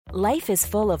Life is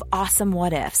full of awesome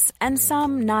what-ifs, and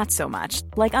some not so much,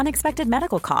 like unexpected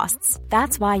medical costs.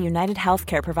 That's why United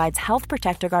Healthcare provides Health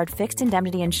Protector Guard fixed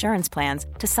indemnity insurance plans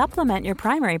to supplement your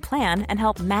primary plan and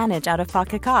help manage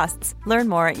out-of-pocket costs. Learn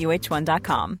more at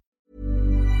uh1.com.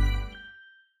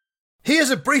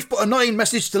 Here's a brief but annoying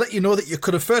message to let you know that you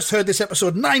could have first heard this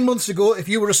episode 9 months ago if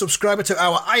you were a subscriber to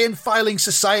our Iron Filing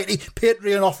Society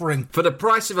Patreon offering. For the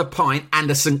price of a pint and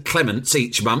a St Clement's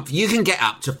each month, you can get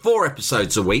up to 4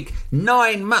 episodes a week,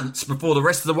 9 months before the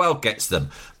rest of the world gets them.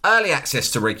 Early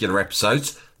access to regular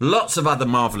episodes, lots of other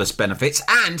marvellous benefits,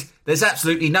 and there's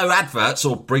absolutely no adverts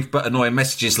or brief but annoying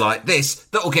messages like this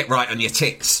that will get right on your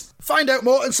tits. Find out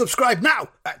more and subscribe now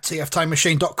at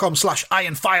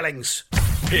tftimemachine.com/ironfilings.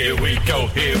 Here we go,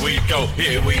 here we go,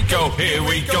 here we go, here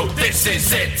we go, this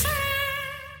is it!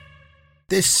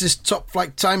 This is Top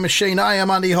Flight Time Machine. I am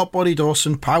Andy Hotbody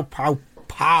Dawson. Pow, pow,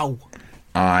 pow.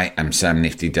 I am Sam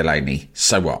Nifty Delaney.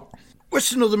 So what?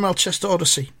 It's another Melchester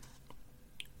Odyssey.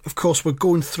 Of course, we're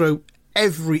going through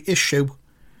every issue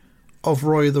of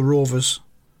Roy of the Rovers,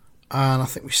 and I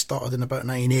think we started in about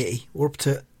 1980. We're up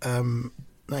to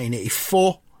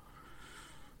 1984.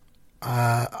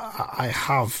 I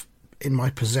have in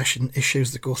my possession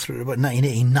issues that go through to about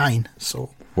 1989,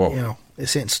 so whoa. You know,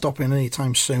 this ain't stopping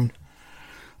anytime soon.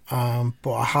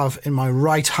 But I have in my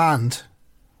right hand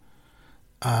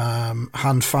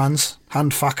hand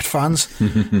fact fans.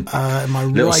 In my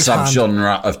little right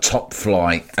subgenre of Top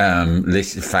Flight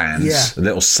list fans, yeah, a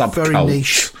little subcult. very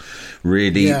niche.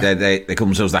 Really, Yeah. they call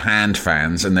themselves the hand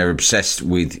fans, and they're obsessed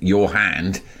with your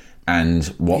hand and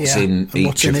what's in and each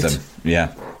what's in of it. them.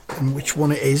 Yeah, And which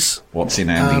one it is. what's in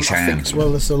Andy's I hand? think as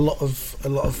well there's a lot of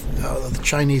the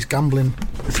Chinese gambling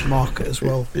market as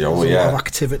well. Yeah, well, there's a yeah. lot of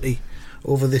activity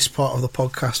over this part of the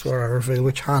podcast where I reveal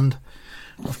which hand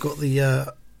I've got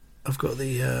the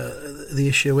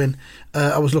issue in.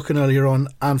 I was looking earlier on,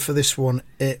 and for this one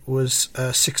it was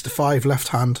 6-5 left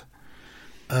hand,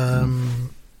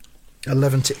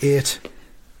 11-8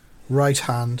 right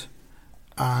hand,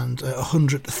 and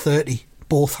 100-30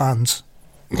 both hands.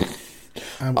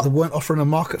 They weren't offering a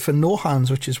market for no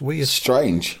hands, which is weird.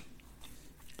 Strange,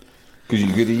 because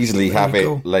you could easily have you it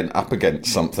go. lent up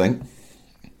against something.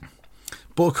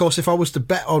 But of course, if I was to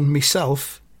bet on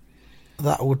myself,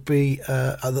 that would be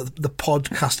the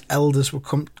podcast elders would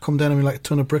come down on me like a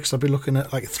ton of bricks. I'd be looking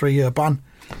at like a 3-year ban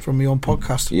from my own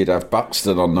podcast. You'd have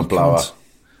Buxton on the blower.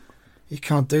 You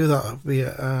can't do that. It'd be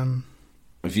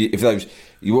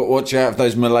You watch out if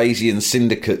those Malaysian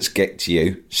syndicates get to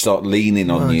you, start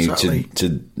leaning on you exactly.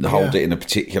 to hold it in a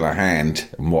particular hand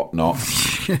and whatnot.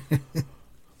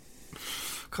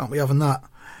 Can't be having that.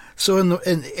 So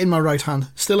in my right hand,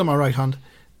 still in my right hand,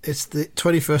 it's the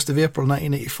 21st of April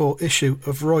 1984 issue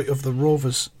of Roy of the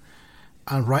Rovers,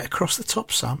 and right across the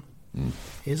top, Sam,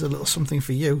 here's a little something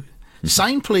for you.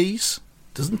 Sign, please.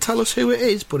 Doesn't tell us who it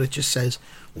is, but it just says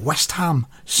West Ham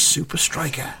Super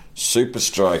Striker. Super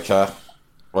Striker.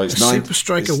 Well, Super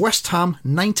Striker, West Ham,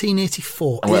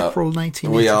 1984, April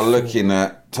 1984. We are looking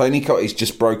at Tony Cotty's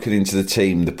just broken into the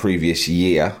team the previous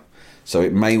year, so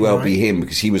it may well be him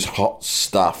because he was hot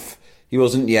stuff. He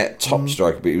wasn't yet top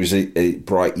striker, but he was a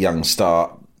bright young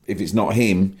star. If it's not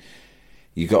him,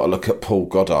 you got to look at Paul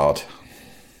Goddard.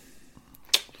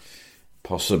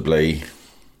 Possibly.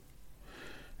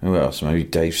 Who else? Maybe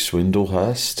Dave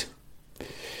Swindlehurst.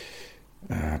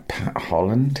 Pat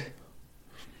Holland.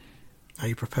 Are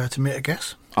you prepared to make a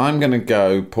guess? I'm going to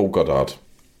go Paul Goddard.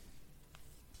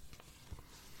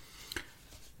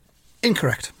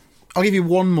 Incorrect. I'll give you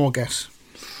one more guess.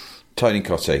 Tony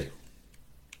Cotty.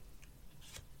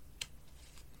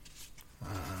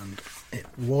 And it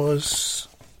was...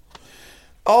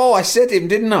 Oh, I said him,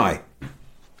 didn't I?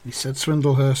 He said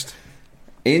Swindlehurst.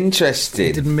 Interesting.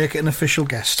 He didn't make it an official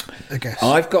guess.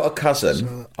 I've got a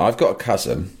cousin. I've got a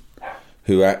cousin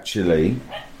who actually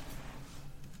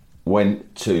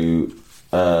went to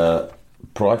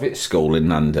private school in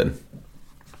London.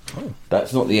 Oh.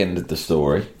 That's not the end of the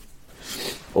story,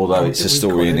 although it's a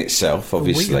story in itself,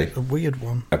 obviously. A weird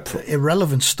one.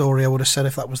 Irrelevant story, I would have said,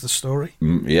 if that was the story.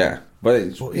 Yeah.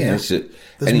 But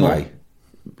anyway,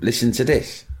 listen to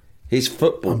this. His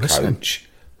football coach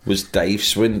was Dave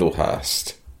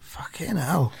Swindlehurst. Fucking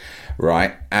hell.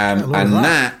 Right. And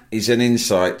that is an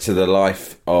insight to the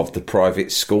life of the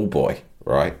private schoolboy,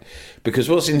 right? Because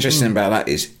what's interesting about that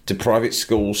is, do private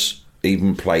schools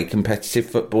even play competitive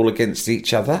football against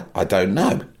each other? I don't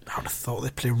know. I would have thought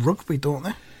they play rugby, don't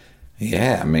they?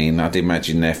 Yeah, I mean, I'd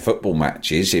imagine their football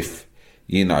matches, if,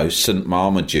 St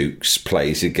Marmaduke's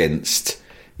plays against,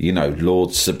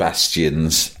 Lord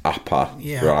Sebastian's upper,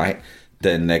 right,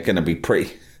 then they're going to be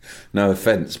pretty No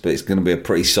offence, but it's going to be a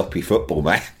pretty soppy football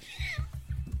match.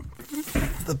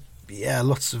 Yeah,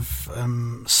 lots of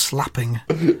slapping.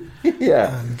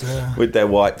 Yeah, and with their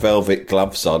white velvet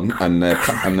gloves on and their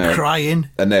crying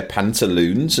and their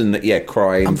pantaloons and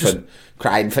crying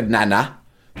for Nana.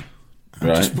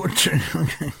 I'm just wondering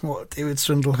what David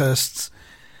Swindlehurst's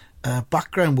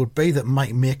background would be that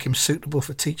might make him suitable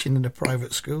for teaching in a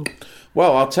private school.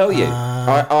 Well, I'll tell you.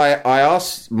 I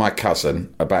asked my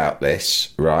cousin about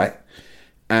this, right,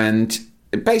 and.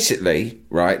 Basically,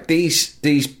 right,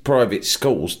 these private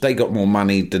schools, they got more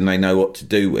money than they know what to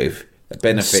do with,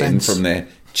 benefiting from their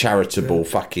charitable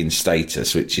fucking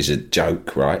status, which is a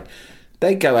joke, right?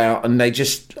 They go out and they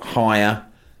just hire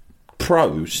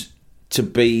pros to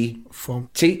be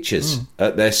teachers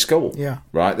at their school,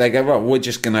 right? They go, well,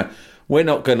 we're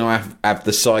not going to have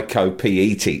the psycho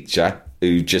PE teacher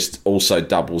who just also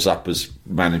doubles up as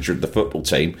manager of the football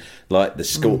team, like the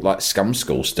school, like scum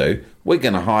schools do. We're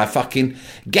going to hire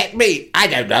get me, I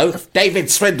don't know, David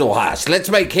Swindlehurst. Let's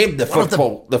make him the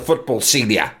football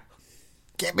senior.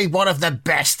 Get me one of the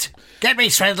best. Get me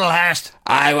Swindlehurst.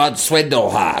 I want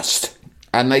Swindlehurst.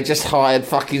 And they just hired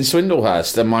fucking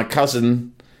Swindlehurst. And my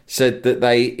cousin said that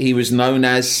he was known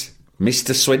as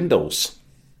Mr. Swindles.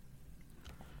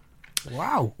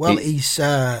 Wow. Well, he's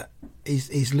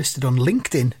listed on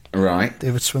LinkedIn. Right.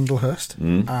 David Swindlehurst.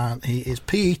 And he is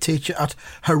PE teacher at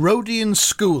Herodian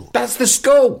School. That's the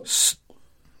school.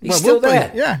 He's still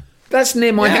there. Yeah. That's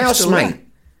near my house, mate. There.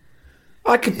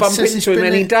 I could bump into him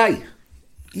any day.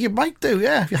 You might do,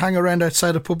 yeah. If you hang around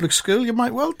outside a public school, you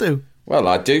might well do. Well,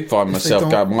 I do find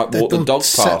myself going, might walk the dog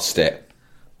past it.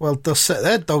 Well, they'll set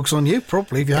their dogs on you,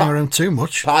 probably, if you hang around too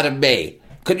much. Pardon me.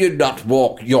 Could you not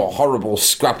walk your horrible,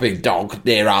 scrubbing dog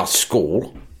near our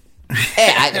school?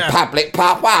 It ain't a public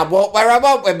park. I'll walk where I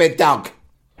want with my dog.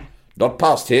 Not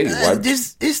past here, you won't.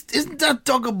 Isn't that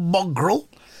dog a mongrel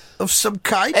of some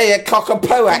kind? Hey, a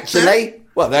cockapoo, actually.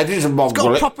 Well, that is a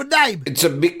mongrel. It's got a proper name. It's a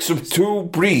mix of two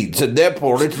breeds, and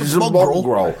therefore it is a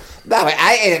mongrel. No, it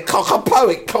ain't a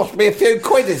cockapoo. It cost me a few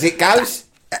quid as it goes.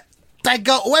 They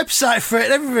got a website for it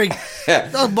and everything.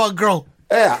 Not a mongrel.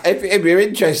 Yeah, if you're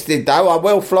interested, though, I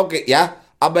will flog it, yeah?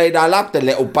 I mean, I love the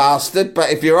little bastard,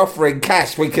 but if you're offering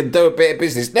cash, we can do a bit of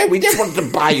business. No, we don't want to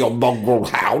buy your mongrel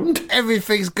hound.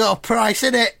 Everything's got a price,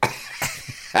 innit?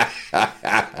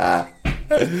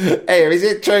 Here, is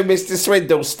it true Mr.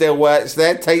 Swindle still works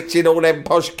there, teaching all them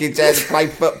posh kids how to play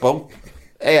football?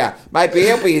 Yeah, maybe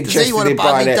he'll be interested in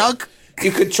buying it. Dog?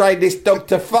 You could train this dog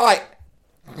to fight.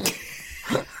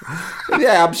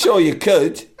 Yeah, I'm sure you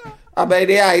could. I mean,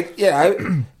 he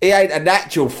ain't a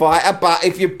natural fighter, but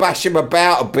if you bash him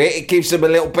about a bit, it gives him a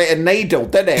little bit of needle,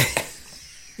 doesn't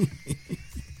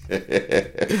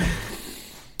it?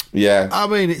 Yeah. I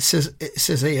mean, it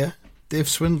says here, Dave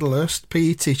Swindlehurst,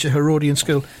 PE teacher, Herodian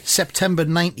School, September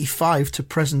 95 to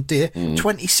present day,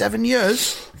 27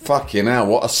 years. Fucking hell,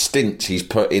 what a stint he's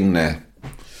put in there.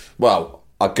 Well,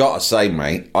 I gotta say,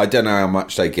 mate, I don't know how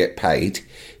much they get paid.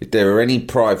 If there are any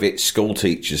private school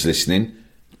teachers listening,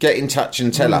 get in touch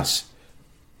and tell us,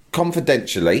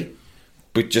 confidentially,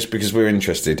 but just because we're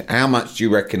interested, how much do you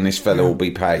reckon this fella will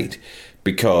be paid?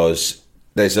 Because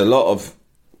there's a lot of,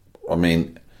 I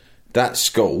mean, that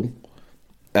school,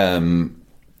 I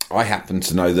happen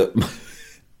to know that,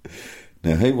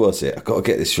 now who was it? I've got to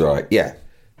get this right. Yeah.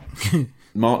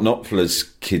 Mark Knopfler's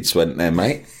kids went there,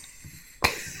 mate.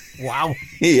 Wow.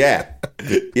 Yeah.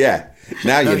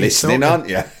 Now you're listening, aren't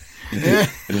you? Yeah.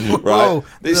 Right. Whoa,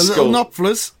 This the school,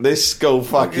 Knopflers. This school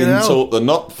fucking taught the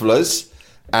Knopflers,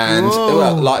 and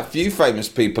like a few famous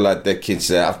people had their kids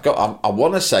there. I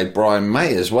want to say Brian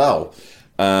May as well.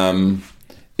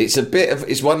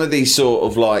 It's one of these sort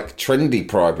of like trendy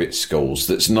private schools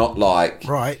that's not like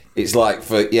right. It's like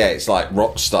it's like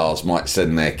rock stars might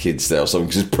send their kids there or something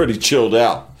because it's pretty chilled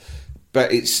out.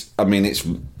 But it's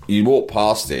you walk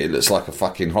past it looks like a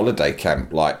fucking holiday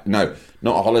camp. Like, no,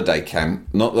 not a holiday camp,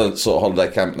 not the sort of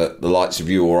holiday camp that the likes of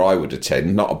you or I would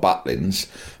attend, not a Butlins,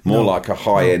 more like a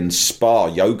high-end spa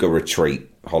yoga retreat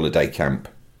holiday camp,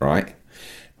 right?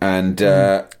 And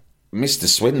Mr.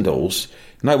 Swindles,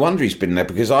 no wonder he's been there,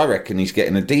 because I reckon he's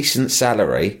getting a decent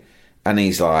salary and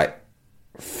he's like,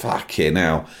 fucking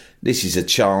hell, this is a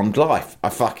charmed life. I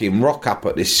fucking rock up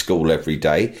at this school every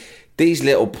day. These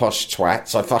little posh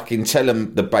twats, I fucking tell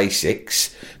them the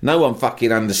basics. No one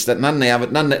fucking understands.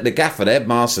 The gaffer, the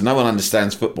headmaster, no one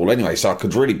understands football anyway, so I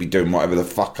could really be doing whatever the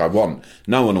fuck I want.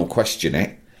 No one will question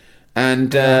it.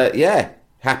 And,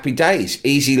 happy days.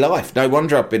 Easy life. No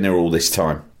wonder I've been there all this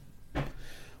time.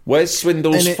 Where's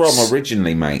Swindles from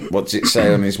originally, mate? What's it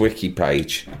say on his wiki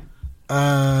page?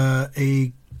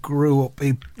 He grew up,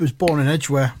 he was born in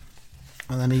Edgware.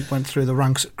 and then he went through the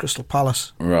ranks at Crystal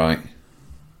Palace. Right.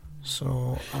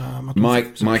 So my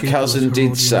cousin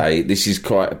did say this is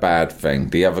quite a bad thing.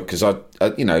 The other, because I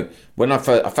when I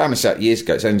found this out years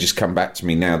ago, it's only just come back to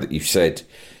me now that you've said,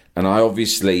 and I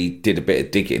obviously did a bit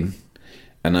of digging,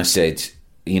 and I said,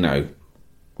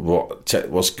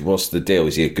 what's the deal?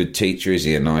 Is he a good teacher? Is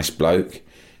he a nice bloke?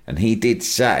 And he did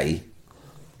say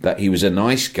that he was a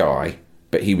nice guy,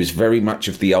 but he was very much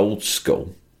of the old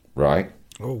school, right?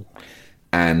 Oh,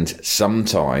 and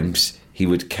sometimes he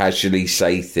would casually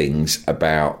say things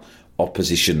about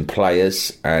opposition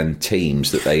players and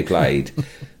teams that they played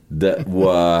that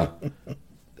were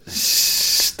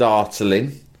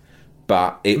startling,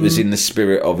 but it was in the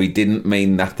spirit of he didn't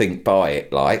mean nothing by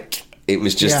it. Like, it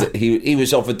was just that he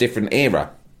was of a different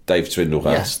era, Dave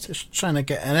Swindlehurst. Yeah, just trying to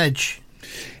get an edge.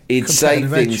 He'd say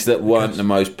things that weren't the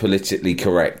most politically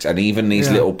correct, and even these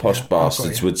little posh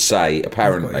bastards would say,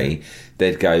 apparently,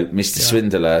 they'd go, Mr.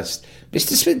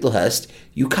 Swindlehurst,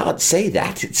 you can't say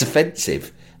that, it's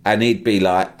offensive. And he'd be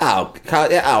like,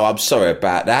 I'm sorry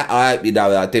about that. I hope you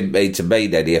know I didn't mean to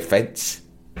mean any offence.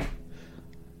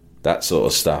 That sort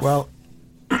of stuff. Well,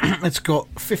 it's got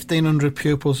 1,500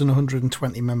 pupils and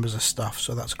 120 members of staff,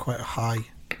 so that's quite a high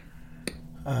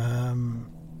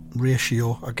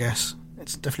ratio, I guess.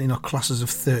 It's definitely not classes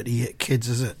of 38 kids,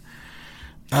 is it?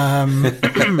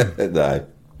 No.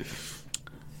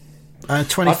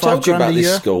 25 told you grand about a this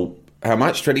year. school. How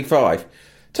much? 25?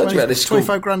 Told you about this school.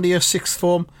 25 grand a year, sixth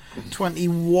form.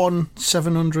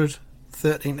 21,700,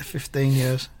 13 to 15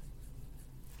 years.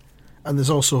 And there's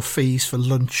also fees for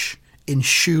lunch,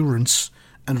 insurance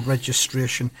and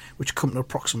registration, which come to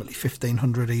approximately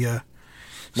 1,500 a year.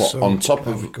 What, So, on top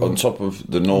of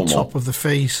the normal? On top of the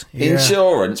fees. Yeah.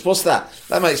 Insurance? What's that?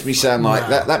 That makes me sound like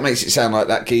that makes it sound like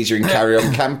that geezer in Carry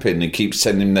On Camping who keeps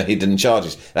sending the hidden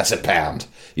charges. That's £1.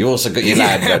 You also got your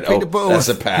land rental. That's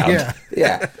 £1.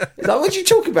 Yeah. Like, what are you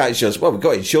talking about insurance? Well, we've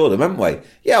got to insure them, haven't we?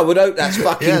 Yeah, well, no, that's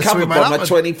fucking covered by my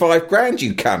 25 grand,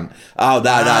 you cunt. Oh, no,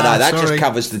 that just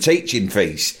covers the teaching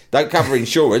fees. Don't cover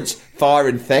insurance, fire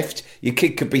and theft. Your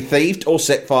kid could be thieved or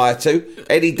set fire to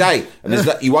any day. And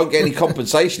you won't get any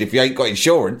compensation if you ain't got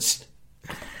insurance.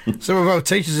 Some of our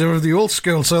teachers are of the old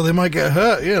school, so they might get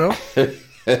hurt,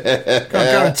 Can't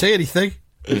guarantee anything.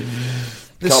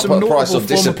 There's some notable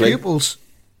former pupils.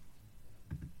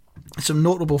 Some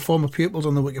notable former pupils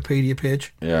on the Wikipedia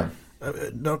page. Yeah.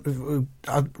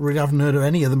 I really haven't heard of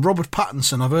any of them. Robert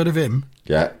Pattinson, I've heard of him.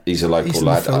 Yeah, he's a local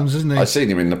lad. Films, isn't he? I've seen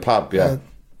him in the pub, yeah.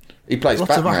 He plays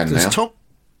Batman now.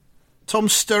 Tom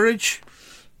Sturridge.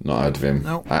 Not heard of him.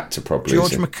 No. Actor, probably.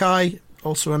 George Mackay,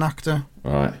 also an actor.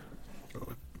 Right.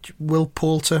 Will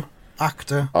Poulter,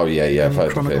 actor. Oh, yeah, I've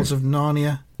heard Chronicles of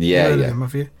Narnia. Yeah, You've heard of him,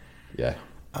 have you?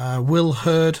 Yeah. Will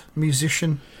Hurd,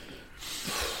 musician.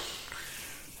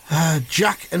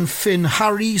 Jack and Finn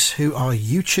Harries, who are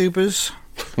YouTubers.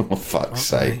 Oh, fuck's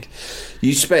sake.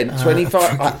 You spent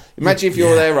 25... imagine if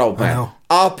you're their old man.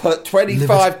 I'll put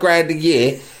 25 grand a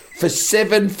year for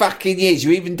 7 fucking years.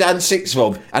 You even done 6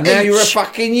 of them. And now you're a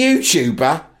fucking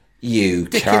YouTuber? You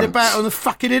dicking cunt. About on the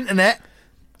fucking internet.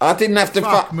 I didn't have to...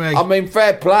 I mean,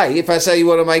 fair play if I say you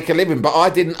want to make a living, but I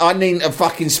needn't have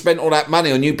fucking spent all that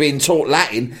money on you being taught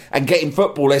Latin and getting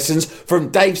football lessons from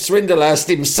Dave Swindlehurst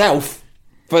himself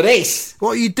for this.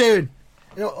 What are you doing?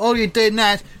 All you're doing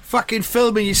now is fucking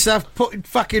filming yourself putting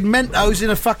fucking Mentos in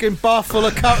a fucking bar full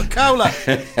of Coca-Cola.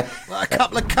 Like a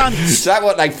couple of cunts. Is that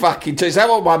what they fucking do? Is that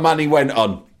what my money went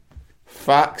on?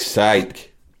 Fuck's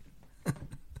sake.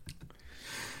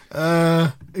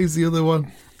 Who's the other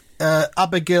one?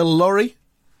 Abigail Laurie,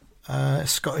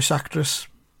 Scottish actress.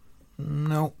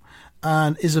 No.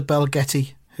 And Isabel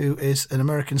Getty, who is an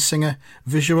American singer,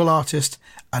 visual artist,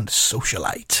 and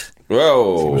socialite.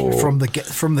 Whoa! From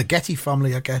the Getty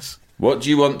family, I guess. What do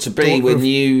you want to be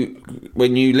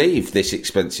when you leave this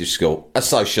expensive school? A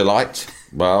socialite.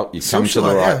 Well, you've come to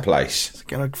the right place. It's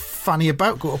kind of fanny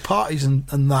about, go to parties and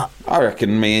that. I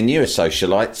reckon me and you are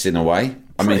socialites in a way.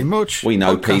 Pretty much. We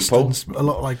know people. A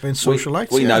lot like being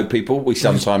socialites. We know people. We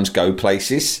sometimes go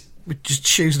places. We just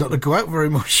choose not to go out very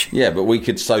much. Yeah, but we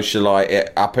could socialite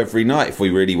it up every night if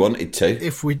we really wanted to.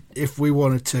 If we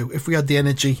wanted to. If we had the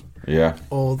energy. Yeah.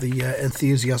 Or the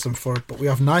enthusiasm for it. But we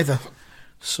have neither.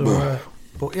 So,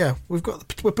 but yeah, we're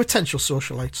potential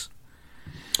socialites.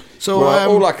 So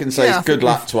all I can say is good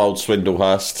luck to old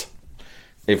Swindlehurst.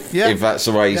 If that's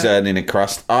the way he's earning a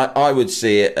crust. I would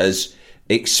see it as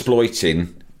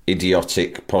exploiting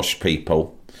idiotic posh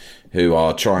people who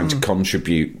are trying to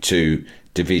contribute to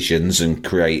divisions and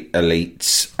create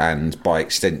elites and by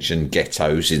extension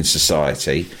ghettos in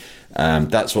society.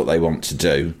 That's what they want to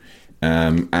do,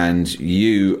 and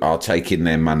you are taking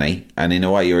their money, and in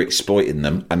a way you're exploiting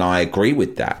them, and I agree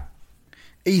with that.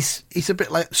 He's a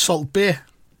bit like Salt Bay,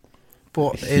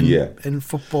 but in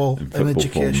football and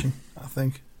education, I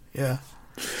think. Yeah.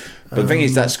 But the thing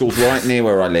is, that school's right near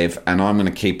where I live, and I'm going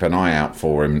to keep an eye out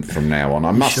for him from now on.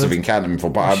 I must have encountered him before,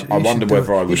 but I wonder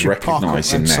whether I would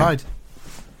recognise him now.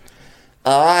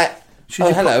 All right.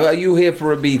 Hello. Are you here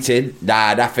for a meeting?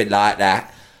 Nah, nothing like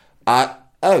that.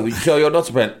 So you're not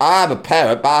a parent? I'm a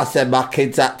parent, but I send my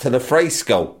kids up to the free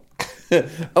school.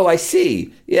 Oh, I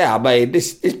see. Yeah, I mean,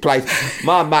 this place,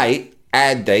 my mate,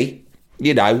 Andy,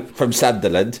 from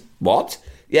Sunderland. What?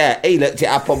 Yeah, he looked it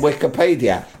up on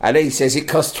Wikipedia, and he says it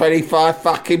costs 25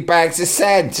 fucking bags of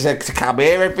sand to come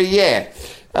here every year.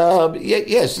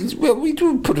 Yes, well, we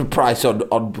do put a price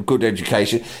on good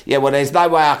education. Yeah, well, there's no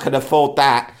way I can afford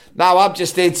that. No, I'm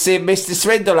just in seeing Mr.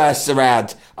 Swindlehurst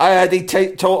around. I heard he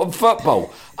taught him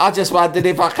football. I just wondered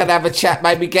if I could have a chat,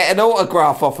 maybe get an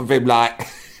autograph off of him, like.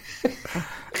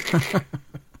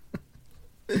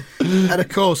 And of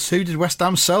course, who did West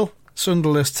Ham sell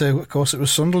Sunderland to? Of course, it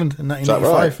was Sunderland in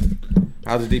 1985. Is that right?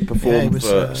 How did he perform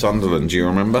for Sunderland? Do you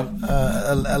remember?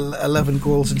 11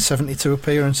 goals in 72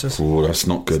 appearances. Oh, that's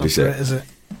not good, is it?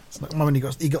 It's not, I mean,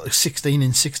 he got 16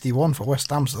 in 61 for West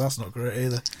Ham, so that's not great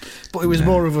either. But he was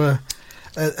more of a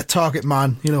target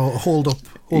man, hold up.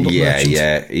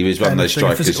 Yeah. He was one of those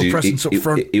strikers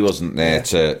he wasn't there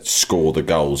to score the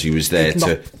goals. He was there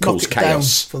to cause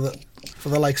chaos for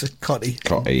the likes of Cotty,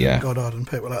 Goddard, and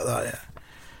people like that.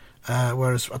 Yeah.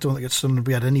 Whereas I don't think it's something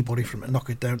we had anybody from it knock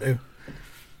it down to.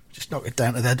 Just knock it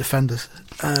down to their defenders.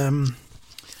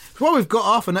 Well, we've got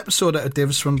half an episode out of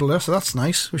David Swindler, so that's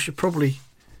nice. We should probably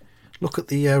look at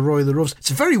the Roy of the Rovers. It's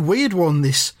a very weird one.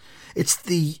 It's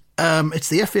the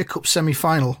FA Cup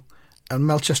semi-final, and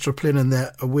Melchester are playing in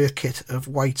their away kit of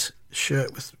white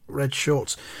shirt with red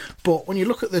shorts. But when you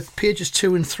look at the pages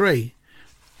 2 and 3,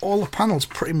 all the panels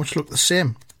pretty much look the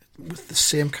same, with the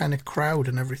same kind of crowd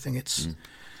and everything.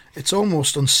 It's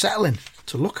almost unsettling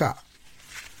to look at.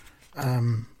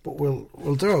 But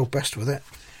we'll do our best with it.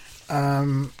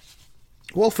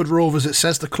 Walford Rovers, it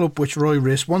says, the club which Roy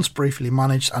Race once briefly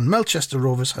managed, and Melchester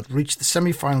Rovers had reached the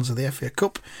semi-finals of the FA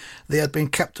Cup. They had been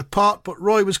kept apart, but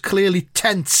Roy was clearly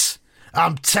tense.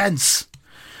 I'm tense.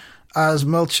 As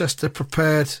Melchester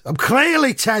prepared... I'm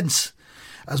clearly tense.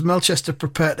 As Melchester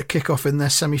prepared to kick off in their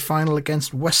semi-final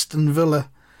against Weston Villa.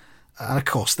 And of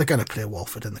course, they're going to play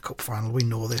Walford in the cup final. We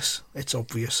know this. It's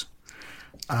obvious.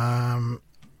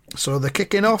 So they're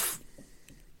kicking off.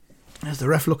 As the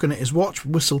ref looking at his watch,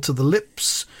 whistle to the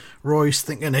lips. Roy's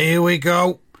thinking, here we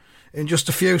go. In just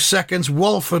a few seconds,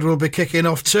 Walford will be kicking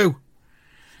off too.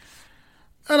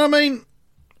 And I mean,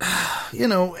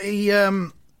 he...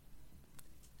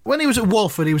 when he was at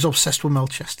Walford, he was obsessed with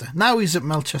Melchester. Now he's at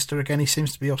Melchester again, he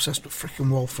seems to be obsessed with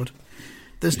frickin' Walford.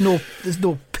 There's no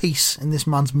peace in this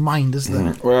man's mind, is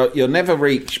there? Well, you'll never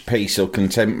reach peace or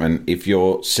contentment if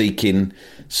you're seeking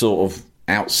sort of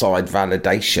outside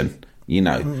validation,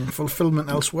 fulfillment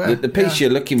elsewhere. The peace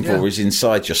you're looking for is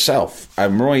inside yourself,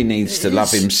 and Roy needs to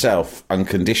love himself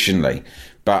unconditionally,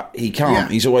 but he can't.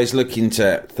 Yeah. He's always looking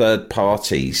to third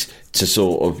parties to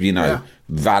sort of,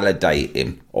 validate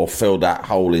him or fill that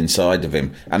hole inside of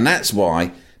him, and that's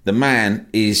why the man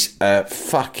is a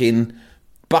fucking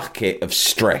bucket of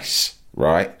stress,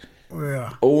 right?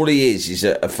 Yeah. All he is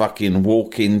a fucking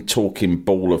walking, talking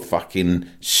ball of fucking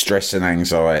stress and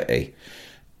anxiety.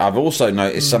 I've also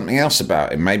noticed something else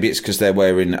about him. Maybe it's because they're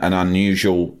wearing an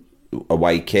unusual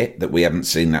away kit that we haven't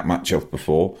seen that much of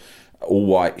before. All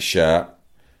white shirt,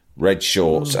 red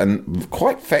shorts, and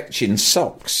quite fetching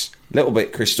socks. Little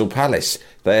bit Crystal Palace.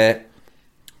 They're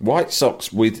white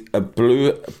socks with a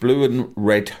blue and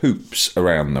red hoops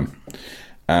around them.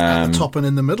 At the top and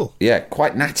in the middle. Yeah,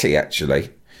 quite natty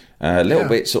actually. A little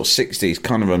bit sort of 60s,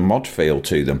 kind of a mod feel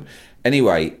to them.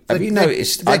 Anyway, have you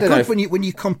noticed? I don't know when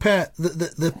you compare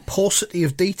the paucity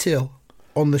of detail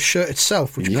on the shirt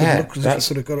itself, which could look as if you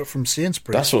could have got it from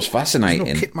Sainsbury's. That's what's fascinating.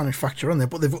 There's no kit manufacturer on there,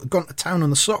 but they've gone to town on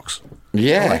the socks.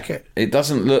 Yeah, I like it. It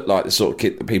doesn't look like the sort of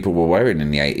kit that people were wearing in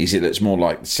the 80s. It looks more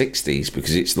like the 60s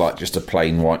because it's like just a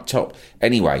plain white top.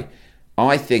 Anyway,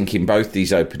 I think in both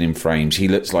these opening frames, he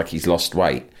looks like he's lost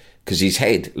weight because his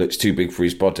head looks too big for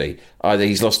his body. Either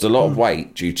he's lost a lot of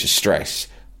weight due to stress,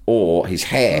 or his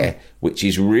hair, which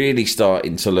is really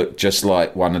starting to look just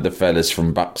like one of the fellas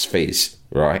from Bucks Fizz,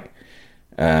 right?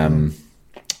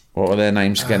 What were their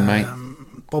names again, mate?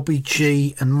 Bobby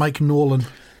G and Mike Nolan.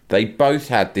 They both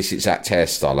had this exact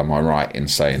hairstyle, am I right in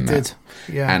saying that?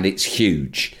 Did, yeah. And it's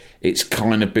huge. It's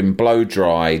kind of been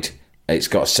blow-dried. It's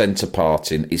got a centre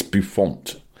parting. It's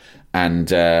bouffant. And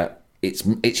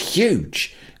it's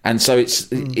huge, and so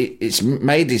it's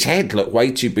made his head look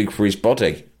way too big for his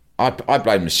body. I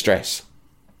blame the stress.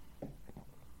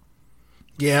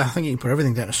 Yeah, I think you can put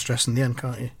everything down to stress in the end,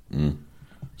 can't you? Mm.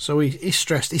 So he's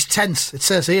stressed. He's tense. It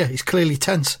says here he's clearly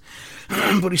tense.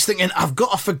 But he's thinking, I've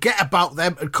got to forget about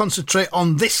them and concentrate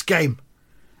on this game.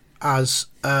 As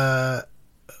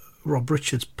Rob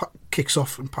Richards kicks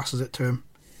off and passes it to him.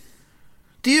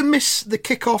 Do you miss the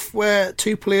kick-off where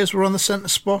two players were on the centre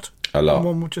spot? A lot. And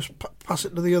one would just pass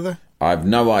it to the other? I have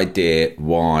no idea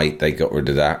why they got rid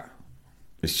of that.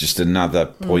 It's just another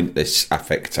pointless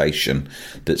affectation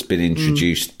that's been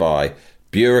introduced by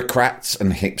bureaucrats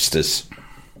and hipsters.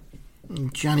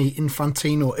 Gianni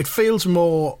Infantino. It feels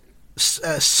more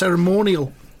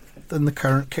ceremonial than the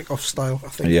current kick-off style, I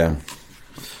think. Yeah.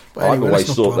 But anyway, I've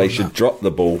always thought they should drop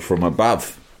the ball from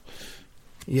above.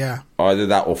 Yeah. Either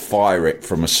that or fire it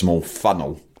from a small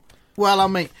funnel. Well, I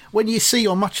mean, when you see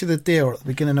on Match of the Day or at the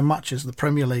beginning of matches, the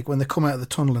Premier League, when they come out of the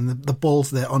tunnel and the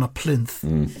ball's there on a plinth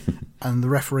and the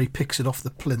referee picks it off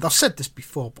the plinth. I've said this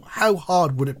before, but how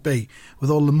hard would it be with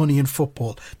all the money in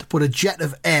football to put a jet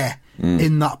of air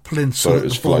in that plinth so that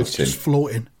the ball's just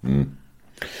floating?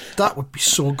 That would be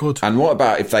so good. And what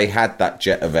about if they had that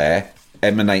jet of air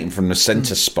emanating from the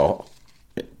centre spot,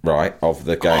 right, of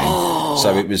the game?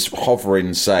 So it was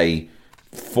hovering, say,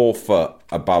 4 foot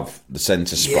above the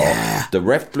centre spot. Yeah. The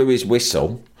ref blew his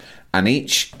whistle, and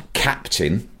each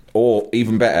captain, or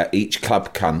even better, each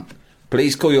club cunt,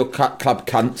 please call your club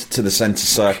cunt to the centre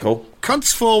circle.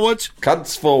 Cunts forward.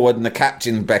 Cunts forward, and the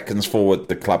captain beckons forward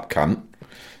the club cunt.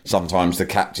 Sometimes the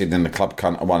captain and the club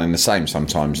cunt are one and the same,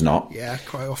 sometimes not. Yeah,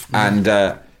 quite often.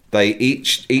 And they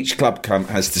each club cunt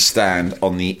has to stand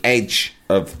on the edge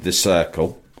of the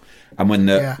circle, and when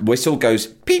the whistle goes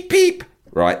peep peep,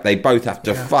 right, they both have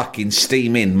to fucking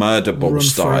steam in murder ball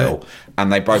style,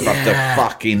 and they both have to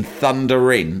fucking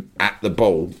thunder in at the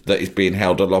ball that is being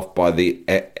held aloft by the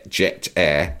jet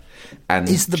air. And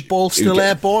is the ball still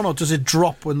airborne, or does it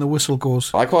drop when the whistle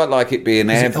goes? I quite like it being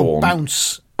airborne. It'll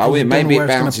bounce. Oh, yeah, maybe it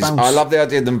bounces. I love the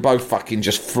idea of them both fucking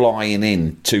just flying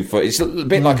in 2 foot. It's a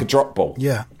bit like a drop ball.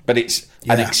 Yeah. But it's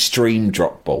an extreme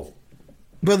drop ball.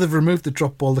 Well, they've removed the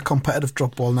drop ball, the competitive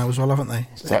drop ball now as well, haven't they?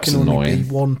 That's there can annoying. Only be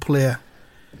one player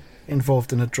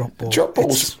involved in a drop ball. Drop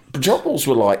balls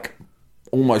were like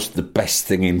almost the best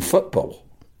thing in football.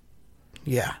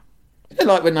 Yeah. They're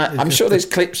like when I'm sure there's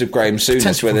clips of Graham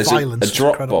Souness where there's a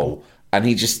drop ball. And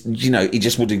he just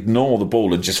would ignore the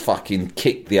ball and just fucking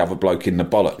kick the other bloke in the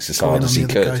bollocks as hard as he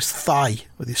could. Guy's thigh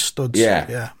with his studs.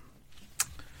 Yeah.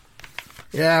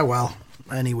 Yeah, well,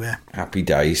 anyway. Happy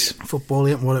days. Football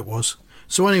ain't what it was.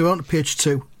 So anyway, on to page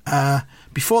 2.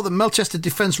 Before the Melchester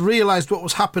defence realised what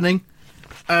was happening,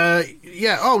 I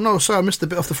missed the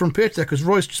bit off the front page there because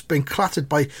Roy's just been clattered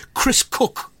by Chris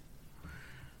Cook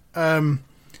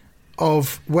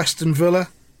of Western Villa.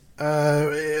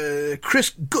 Good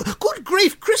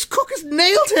grief, Chris Cook has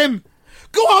nailed him.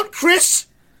 Go on, Chris,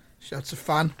 shouts a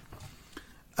fan.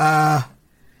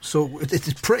 So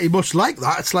it's pretty much like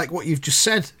that. It's like what you've just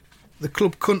said. The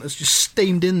club cunt has just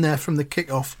steamed in there from the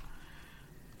kick-off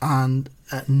and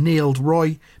nailed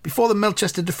Roy. Before the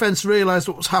Melchester defence realised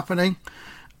what was happening,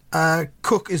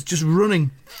 Cook is just running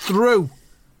through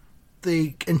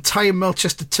the entire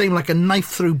Melchester team like a knife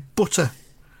through butter.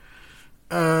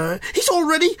 He's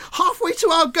already halfway to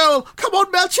our goal. Come on,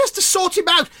 Melchester, sort him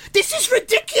out. This is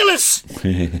ridiculous.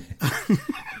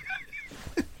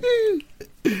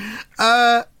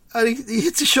 And he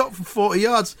hits a shot from 40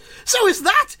 yards. So is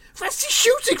that? Fancy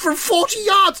shooting from 40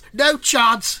 yards? No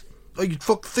chance. Oh, you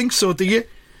fuck think so, do you?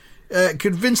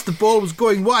 Convinced the ball was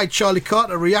going wide, Charlie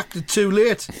Carter reacted too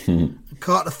late.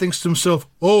 Carter thinks to himself,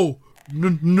 oh,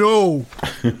 no.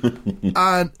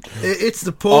 And it's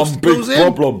the post. Big goes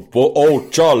problem for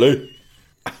old Charlie.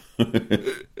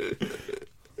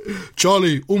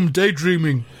 Charlie,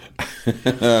 daydreaming.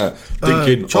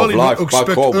 Thinking Charlie of life might back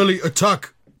expect home. early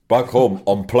attack. Back home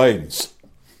on planes.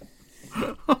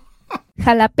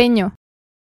 Jalapeño.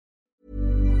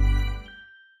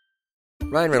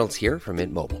 Ryan Reynolds here from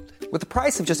Mint Mobile. With the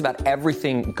price of just about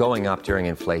everything going up during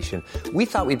inflation, we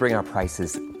thought we'd bring our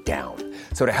prices down.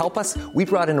 So to help us, we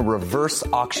brought in a reverse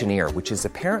auctioneer, which is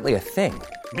apparently a thing.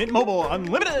 Mint Mobile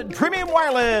Unlimited Premium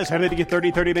Wireless. How to get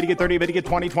 30, 30, bit to get 30, bit to get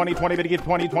 20, 20, 20, bit to get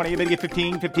 20, 20, bit to get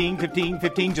 15, 15, 15,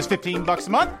 15, just $15 a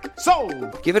month?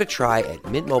 Sold! Give it a try at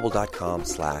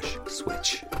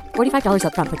mintmobile.com/switch. $45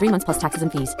 up front for 3 months plus taxes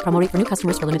and fees. Promo rate for new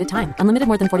customers for limited time. Unlimited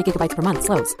more than 40 gigabytes per month.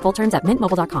 Slows full terms at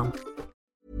mintmobile.com.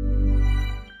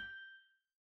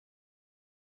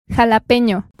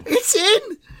 Jalapeño. It's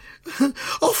in!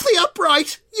 Off the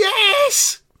upright!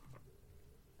 Yes!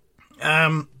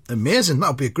 Amazing.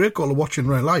 That'll be a great goal to watch in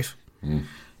real life.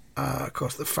 Of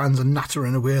course, the fans are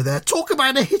nattering away there. Talk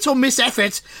about a hit or miss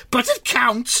effort, but it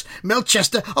counts.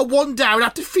 Melchester are 1 down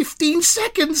after 15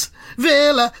 seconds.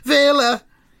 Vela.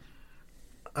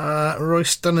 Roy's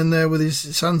standing there with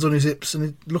his hands on his hips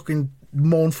and looking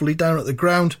mournfully down at the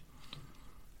ground.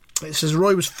 It says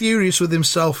Roy was furious with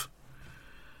himself.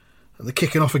 And they're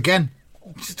kicking off again,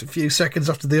 just a few seconds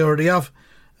after they already have.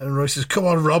 And Roy says, come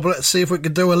on, Rob, let's see if we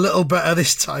can do a little better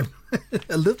this time.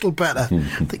 A little better.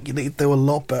 I think you need to do a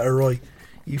lot better, Roy.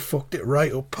 You fucked it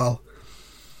right up, pal.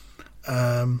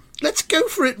 Let's go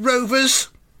for it, Rovers.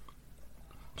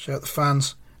 Shout the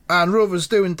fans. And Rovers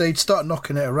do indeed start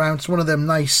knocking it around. It's one of them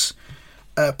nice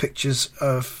pictures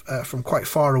of from quite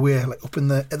far away, like up in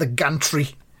the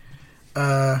gantry.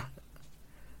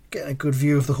 Getting a good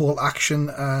view of the whole action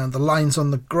and the lines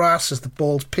on the grass as the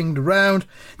ball's pinged around.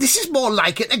 This is more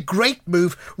like it. A great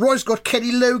move. Roy's got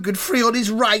Kenny Logan free on his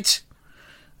right.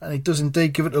 And he does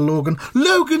indeed give it to Logan.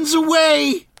 Logan's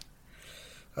away!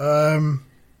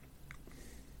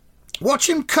 Watch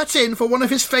him cut in for one of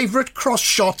his favourite cross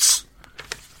shots.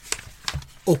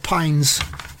 Opines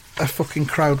a fucking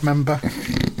crowd member.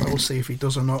 We'll see if he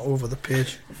does or not over the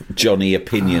page. Johnny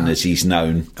Opinion, as he's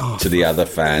known to the other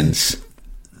fans.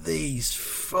 These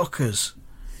fuckers.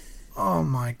 Oh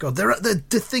my God.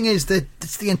 The thing is that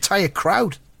it's the entire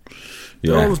crowd.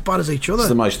 They're all as bad as each other. It's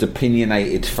the most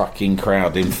opinionated fucking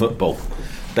crowd in football.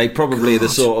 They probably are the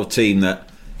sort of team that...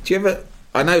 Do you ever...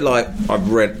 I know, like,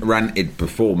 I've ranted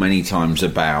before many times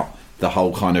about the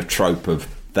whole kind of trope of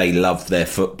they love their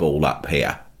football up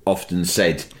here. Often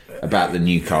said about the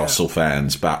Newcastle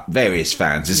fans, but various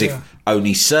fans, as if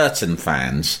only certain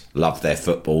fans love their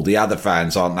football. The other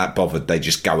fans aren't that bothered. They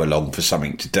just go along for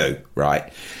something to do,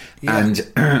 right? Yeah.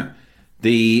 And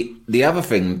the other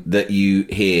thing that you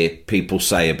hear people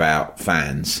say about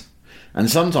fans, and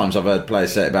sometimes I've heard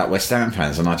players say it about West Ham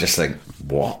fans, and I just think,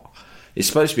 what? It's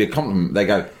supposed to be a compliment. They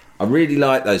go, I really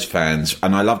like those fans,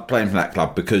 and I love playing for that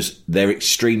club because they're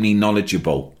extremely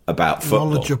knowledgeable about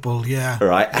football. Knowledgeable, yeah.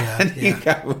 Right? Yeah, and you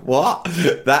go, what?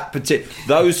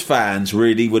 Those fans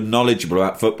really were knowledgeable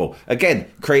about football. Again,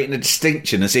 creating a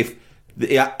distinction as if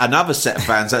another set of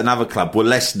fans at another club were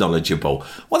less knowledgeable.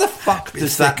 What the fuck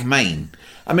does that mean?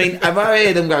 I mean, have I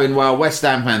heard them going, well, West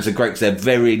Ham fans are great because they're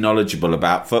very knowledgeable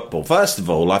about football? First of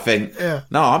all, I think, no,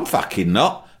 I'm fucking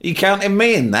not. Are you counting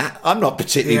me in that? I'm not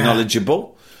particularly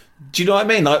knowledgeable. Do you know what I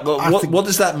mean? Like, what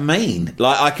does that mean?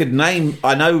 Like,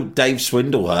 I know Dave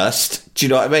Swindlehurst. Do you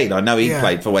know what I mean? I know he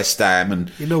played for West Ham,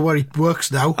 and you know where he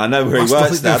works now. I know where he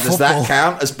works now. Does that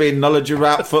count as being knowledgeable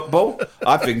about football?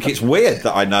 I think it's weird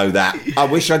that I know that. I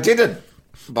wish I didn't,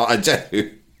 but I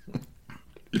do.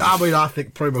 I mean, I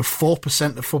think probably about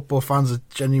 4% of football fans are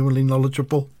genuinely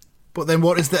knowledgeable. But then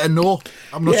what is there to know?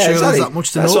 I'm not sure there's that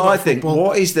much to know about what I think. football.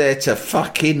 What is there to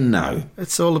fucking know?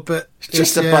 It's all a bit... It's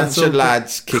just a bunch of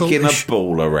lads kicking cultish. a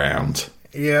ball around.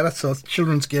 Yeah, that's all. It's a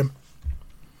children's game.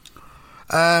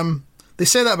 They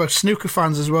say that about snooker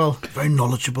fans as well. Very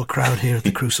knowledgeable crowd here at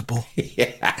the Crucible.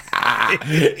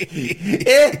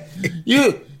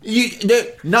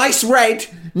 Nice red.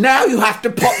 Now you have to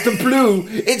pop the blue.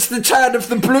 It's the turn of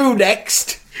the blue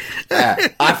next.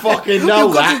 I fucking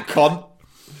know that, cunt.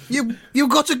 You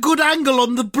got a good angle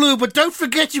on the blue, but don't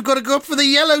forget you've got to go up for the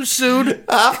yellow soon.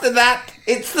 After that,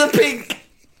 it's the pink.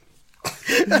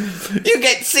 You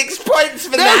get 6 points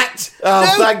for that.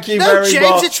 Oh, thank you very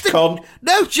James, much,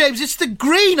 No, James, it's the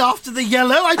green after the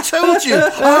yellow. I told you.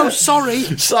 Oh, sorry.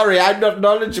 Sorry, I'm not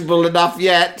knowledgeable enough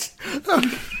yet.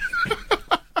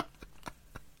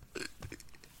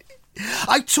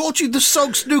 I taught you the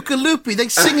song Snooker Loopy. They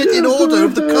sing it in order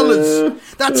of the colours.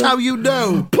 That's how you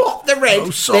know. Pop the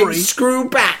red, then screw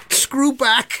back. Screw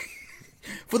back.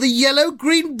 For the yellow,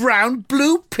 green, brown,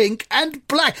 blue, pink and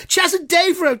black. Chaz and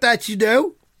Dave wrote that, you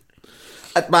know.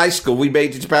 At my school, we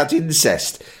made it about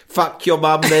incest. Fuck your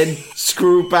mum, then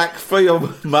screw back for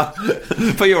your mum,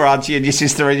 for your auntie and your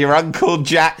sister and your uncle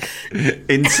Jack.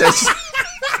 Incest.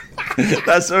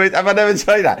 That's what have I never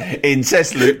told you that?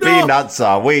 Incest loop peanuts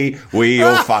are we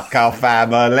all fuck our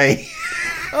family.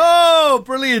 Oh,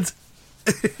 brilliant.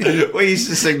 We used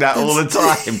to sing that all the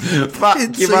time.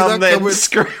 Fuck your mum, then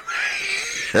screw.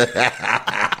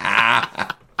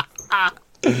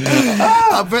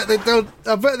 I bet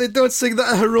they don't sing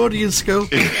that at Herodian school.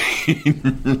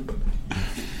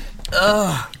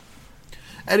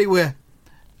 Anyway,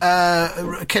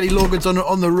 Kenny Logan's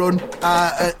on the run.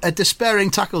 A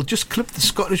despairing tackle just clipped the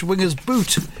Scottish winger's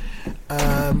boot.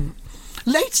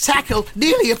 Late tackle,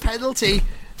 nearly a penalty.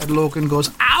 And Logan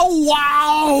goes, ow,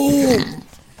 wow!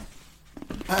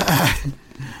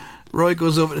 Roy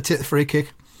goes over to take the free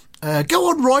kick. Go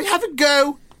on, Roy, have a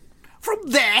go. From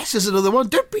there, says another one.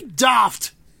 Don't be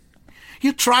daft.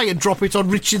 You try and drop it on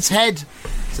Richard's head,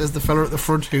 says the fella at the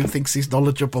front who thinks he's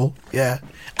knowledgeable. Yeah,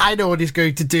 I know what he's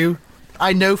going to do.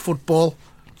 I know football.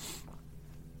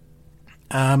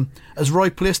 As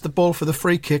Roy placed the ball for the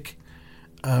free kick,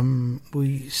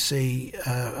 we see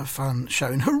a fan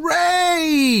shouting,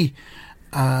 "Hooray!"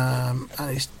 And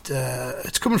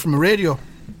it's coming from a radio.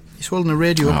 He's holding a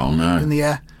radio in the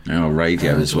air. Oh,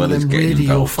 radio as well as getting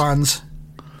radio involved. Fans.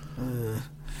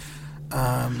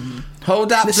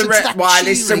 Hold up the red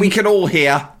wireless so we can all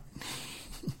hear.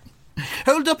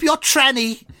 Hold up your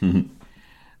tranny.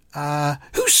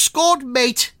 Who scored,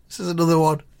 mate? Says another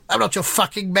one. I'm not your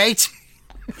fucking mate.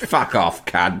 Fuck off,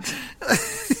 cunt.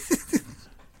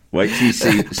 Wait till you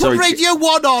see. Put Radio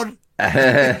 1 on.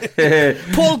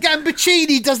 Paul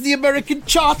Gambaccini does the American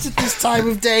charts at this time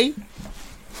of day.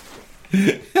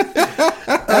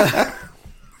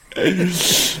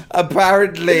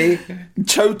 Apparently,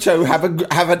 Toto have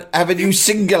a new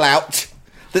single out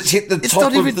that's hit the top. It's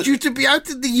not even due to be out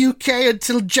in the UK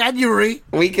until January.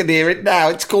 We can hear it now.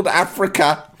 It's called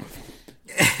Africa.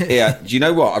 Yeah. Do you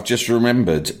know what? I've just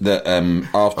remembered that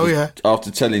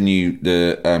after telling you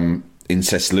the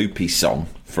Incest Loopy song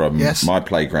from my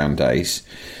playground days,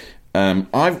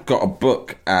 I've got a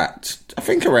book at, I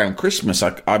think around Christmas.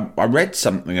 I read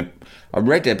something. I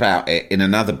read about it in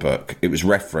another book. It was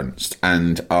referenced,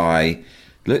 and I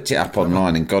looked it up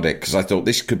online and got it because I thought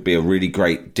this could be a really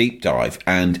great deep dive.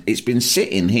 And it's been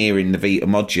sitting here in the Vita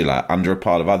Modular under a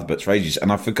pile of other books for ages, and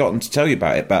I've forgotten to tell you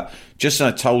about it. But just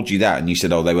as I told you that, and you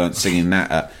said, "Oh, they weren't singing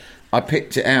that," I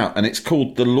picked it out, and it's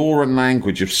called "The Law and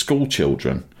Language of School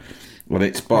Children." Well,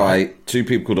 it's by two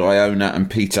people called Iona and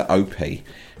Peter Opie,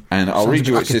 and I'll read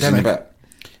you what it says in the back.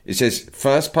 It says,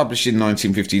 first published in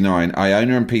 1959,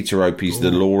 Iona and Peter Opie's The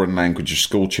Law and Language of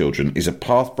School Children is a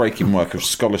path-breaking work of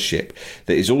scholarship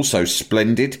that is also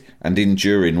splendid and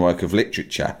enduring work of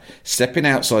literature, stepping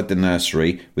outside the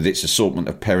nursery with its assortment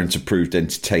of parent-approved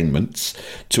entertainments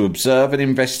to observe and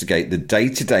investigate the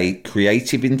day-to-day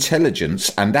creative intelligence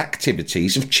and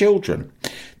activities of children.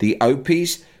 The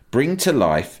Opies bring to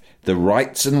life the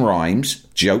rites and rhymes,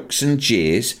 jokes and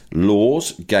jeers,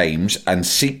 laws, games, and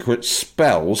secret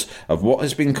spells of what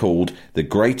has been called the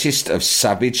greatest of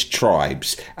savage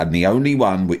tribes, and the only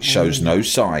one which shows no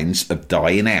signs of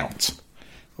dying out.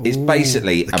 It's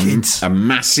basically a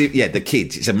massive... Yeah, the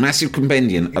kids. It's a massive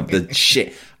compendium of the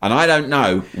shit. And I don't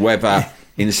know whether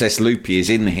Incest Loopy is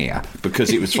in here,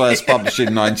 because it was first published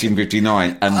in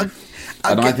 1959, and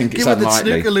I think it's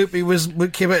unlikely. Snooker Loopy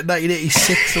came out in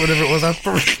 1986 or whatever it was.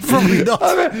 Probably not.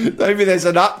 Maybe there's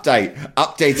an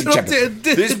updated chapter.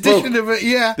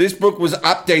 This book was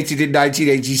updated in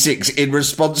 1986 in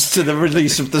response to the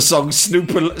release of the song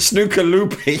Snooker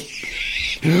Loopy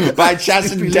by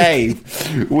Chas and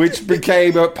Dave, which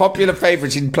became a popular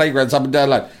favourite in playgrounds up and down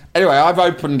the line. Anyway, I've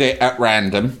opened it at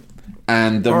random.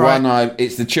 And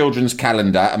it's the children's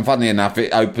calendar, and funnily enough,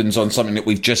 it opens on something that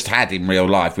we've just had in real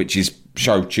life, which is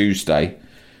Show Tuesday.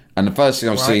 And the first thing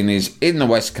I've seen is in the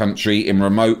West Country, in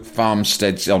remote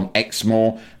farmsteads on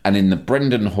Exmoor, and in the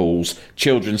Brendan halls,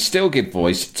 children still give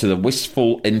voice to the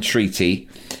wistful entreaty,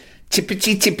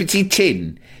 "Tippity tippity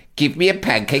tin, give me a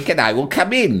pancake and I will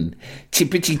come in.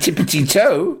 Tippity tippity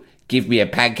toe, give me a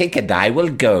pancake and I will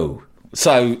go."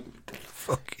 So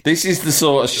this is the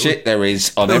sort of shit there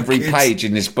is on every page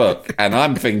in this book, and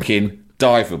I'm thinking,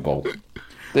 diveable.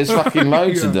 There's fucking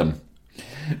loads of them.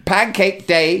 Pancake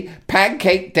day,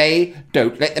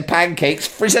 don't let the pancakes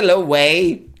frizzle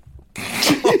away.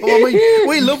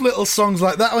 We love little songs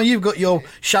like that. You've got your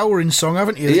showering song,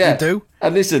 haven't you? You do.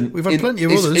 And listen, we've had plenty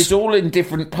of others. It's all in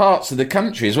different parts of the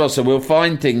country as well, so we'll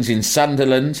find things in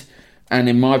Sunderland and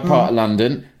in my part of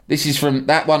London. This is from,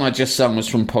 that one I just sung was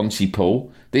from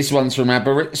Pontypool. This one's from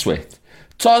Aberystwyth.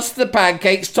 Toss the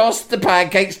pancakes, turn the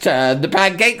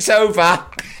pancakes over.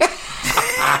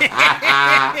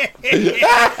 I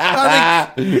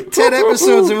think 10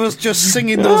 episodes of us just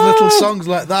singing those little songs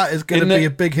like that is going to be a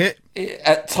big hit.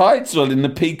 At Tideswell, in the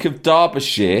peak of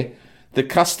Derbyshire, the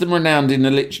custom renowned in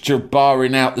the literature of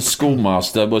barring out the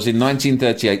schoolmaster was in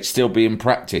 1938 still being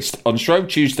practised. On Shrove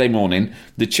Tuesday morning,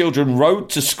 the children rode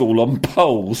to school on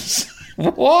poles.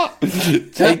 What?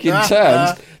 Taking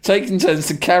turns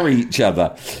to carry each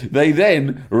other. They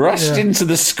then rushed into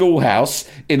the schoolhouse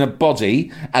in a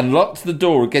body and locked the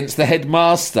door against the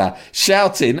headmaster,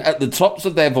 shouting at the tops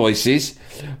of their voices,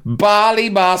 "Barley,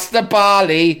 master,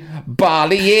 barley,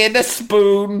 barley in a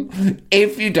spoon.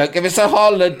 If you don't give us a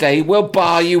holiday, we'll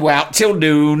bar you out till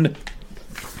noon."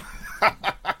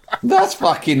 That's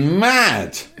fucking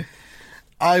mad.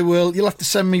 I will. You'll have to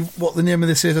send me what the name of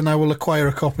this is, and I will acquire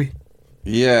a copy.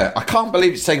 Yeah, I can't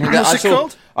believe it's taken me that. What's it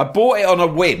called? I bought it on a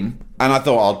whim, and I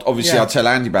thought, I'll tell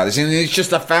Andy about this. And it's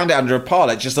just I found it under a pile.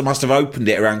 It's just I must have opened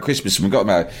it around Christmas and forgot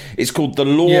about it. It's called The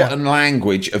Law and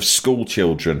Language of School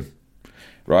Children.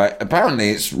 Right? Apparently,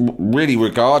 it's really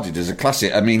regarded as a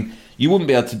classic. I mean, you wouldn't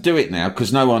be able to do it now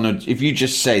because no one would. If you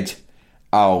just said,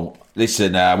 "Oh,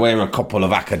 listen, we're a couple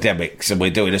of academics and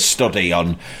we're doing a study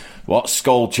on what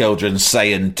school children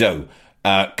say and do.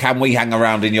 Can we hang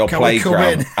around in your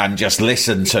playground and just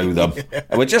listen to them?"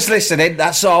 We're just listening,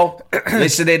 that's all.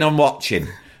 Listening and watching.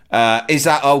 Is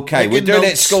that okay? We're doing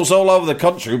it at schools all over the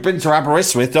country. We've been to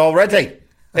Aberystwyth already.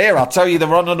 Here, I'll tell you the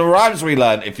run of the rhymes we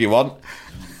learnt if you want.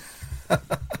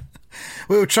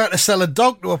 We were trying to sell a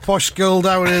dog to a posh girl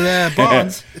down in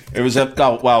Barnes. It was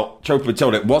truth be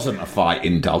told, it wasn't a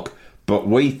fighting dog. But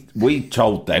we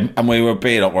told them, and we were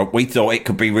being upward, we thought it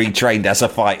could be retrained as a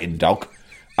fighting dog,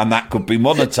 and that could be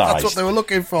monetised. That's what they were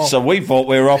looking for. So we thought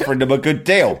we were offering them a good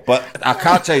deal. But I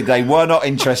can't tell you, they were not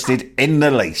interested in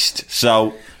the least.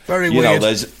 So, very weird.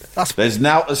 There's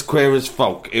now as queer as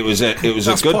folk. It was a good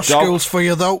posh dog. Schools for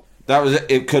you, though. That was it.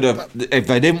 It could have, if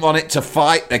they didn't want it to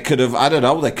fight, they could have, I don't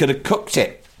know, they could have cooked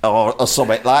it or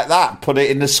something like that, put it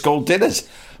in the school dinners.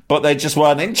 But they just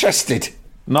weren't interested.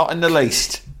 Not in the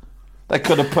least. They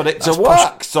could have put it to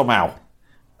work somehow.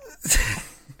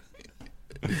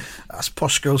 That's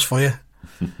posh girls for you.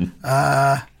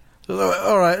 All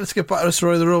right, let's get back to this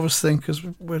Roy the Rovers thing because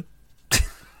we've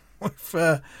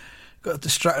got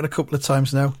distracted a couple of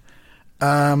times now.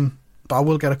 But I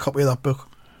will get a copy of that book.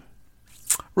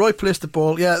 Roy placed the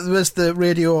ball. Yeah, there's the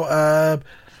radio.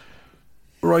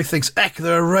 Roy thinks, heck,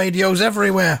 there are radios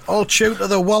everywhere. All tuned to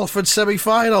the Walford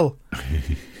semi-final.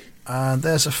 And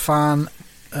there's a fan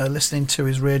listening to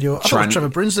his radio. I thought Trevor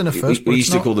Brinsden at first. We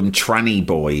used to call them tranny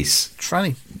boys.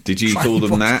 Tranny. Did you call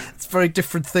them that? It's a very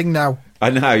different thing now.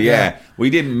 I know, yeah. We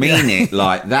didn't mean it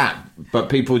like that. But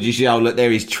people just say, oh, look,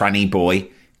 there is tranny boy.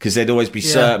 Because there'd always be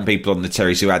certain people on the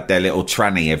terrace who had their little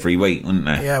tranny every week, wouldn't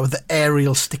there? Yeah, with the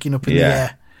aerial sticking up in the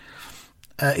air.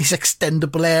 His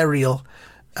extendable aerial.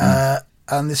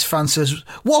 And this fan says,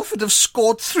 Walford have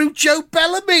scored through Joe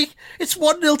Bellamy. It's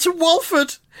 1-0 to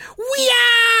Walford.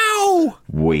 Weow!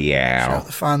 Weow. Shout out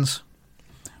the fans.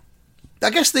 I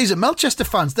guess these are Melchester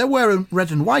fans. They're wearing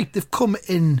red and white. They've come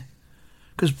in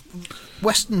because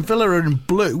Western Villa are in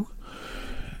blue.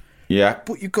 Yeah.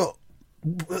 But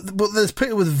there's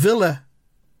people with Villa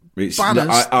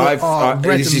banners.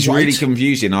 This is really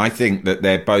confusing. I think that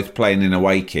they're both playing in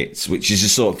away kits, which is the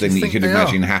sort of thing that you could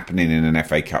imagine happening in an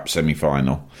FA Cup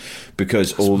semi-final.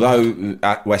 Because although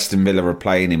at Western Villa are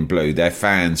playing in blue, their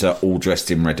fans are all dressed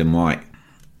in red and white.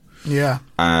 Yeah,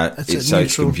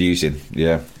 it's confusing.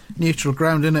 Yeah, neutral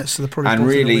ground, isn't it? So they're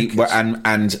probably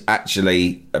and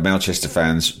actually, Melchester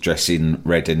fans dress in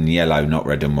red and yellow, not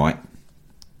red and white.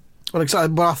 Well,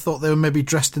 exactly. But I thought they were maybe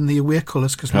dressed in the away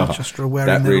colours because Manchester are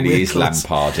wearing their away colours. That really is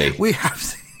Lampardy. We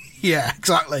have, yeah,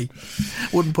 exactly.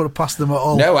 Wouldn't put it past them at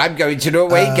all. No, I'm going to the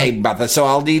away game, Mother. So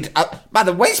I'll need.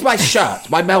 Mother, where's my shirt?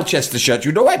 My Melchester shirt.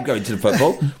 You know I'm going to the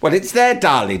football. Well, it's there,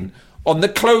 darling, on the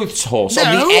clothes horse,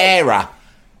 on the Era.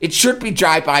 It should be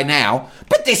dry by now.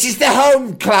 But this is the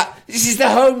home club. This is the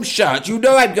home shirt. You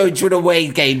know I'm going to an away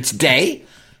game today.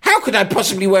 How could I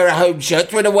possibly wear a home shirt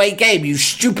to an away game, you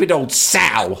stupid old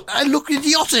sow? I look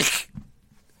idiotic.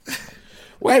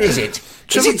 Where is it?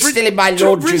 Is it still in my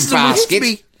laundry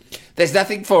basket? There's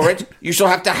nothing for it. You shall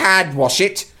have to hand wash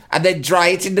it and then dry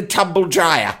it in the tumble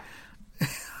dryer.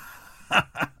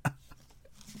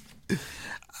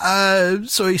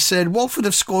 So he said, Walford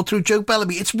have scored through Joe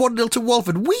Bellamy. It's 1-0 to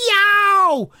Walford.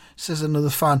 Weow! Says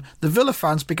another fan. The Villa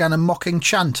fans began a mocking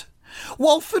chant.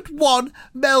 Walford 1,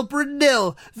 Melbourne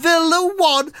 0, Villa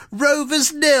 1, Rovers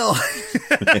 0.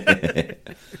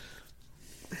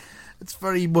 It's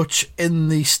very much in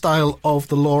the style of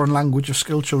the law and language of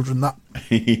school children, that.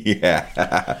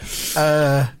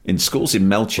 Yeah. In schools in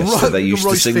Melchester, they used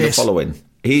to sing the following.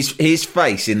 His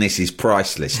face in this is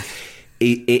priceless.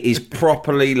 It is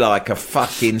properly like a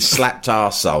fucking slapped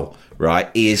arsehole. Right,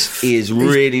 he is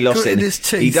really lost it.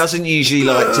 He doesn't usually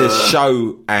like to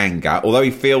show anger, although he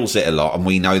feels it a lot, and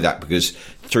we know that because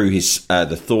through his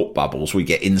the thought bubbles we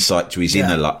get insight to his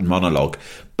inner monologue.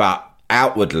 But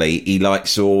outwardly, he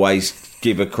likes to always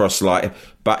give across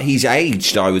But he's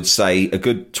aged, I would say, a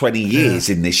good 20 years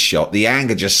in this shot. The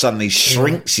anger just suddenly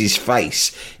shrinks his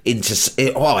face into.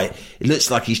 It looks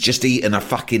like he's just eaten a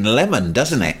fucking lemon,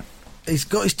 doesn't it? He's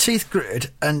got his teeth gritted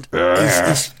and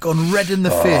he's gone red in the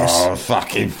face. Oh,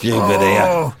 fucking fuming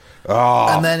here.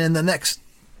 And then in the next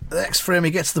frame,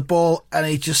 he gets the ball and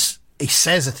he just He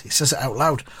says it out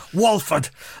loud. Walford,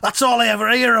 that's all I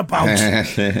ever hear about.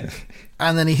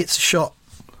 And then he hits a shot.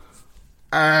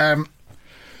 And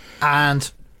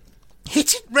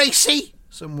hit it, Racy,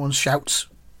 someone shouts.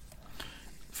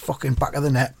 Fucking back of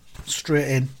the net, straight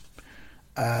in.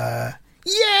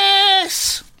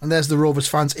 Yes! And there's the Rovers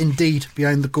fans, indeed,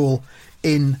 behind the goal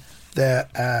in their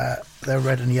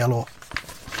red and yellow.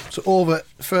 So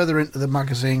further into the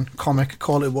magazine, comic,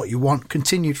 call it what you want,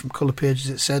 continued from Colour Pages,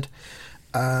 it said.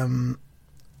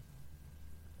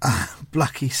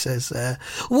 Blackie says,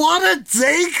 what a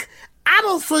dig! I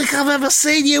don't think I've ever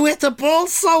seen you hit the ball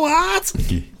so hard.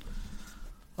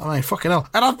 I mean, fucking hell.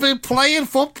 And I've been playing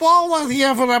football with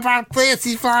you for about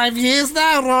 35 years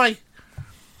now, Roy.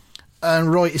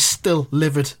 And Roy is still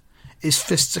livid. His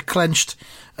fists are clenched.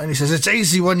 And he says, it's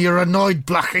easy when you're annoyed,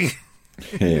 Blackie.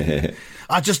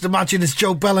 I just imagine it's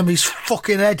Joe Bellamy's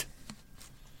fucking head.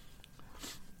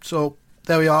 So,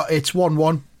 there we are. It's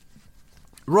 1-1.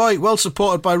 Roy, well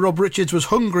supported by Rob Richards, was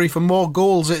hungry for more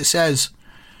goals, it says.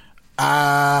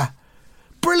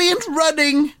 Brilliant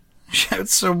running,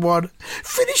 shouts someone.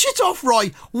 Finish it off,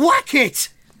 Roy. Whack it.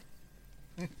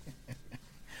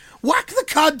 Whack the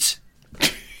cunt.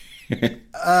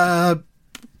 But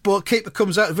Villa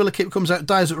keeper comes out,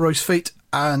 dives at Roy's feet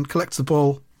and collects the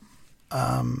ball.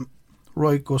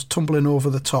 Roy goes tumbling over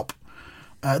the top.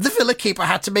 The Villa keeper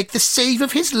had to make the save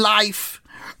of his life.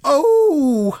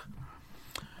 Oh!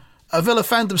 Villa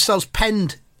found themselves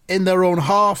penned in their own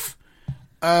half.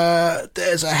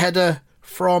 There's a header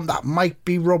from, that might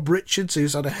be Rob Richards,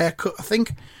 who's had a haircut, I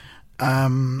think.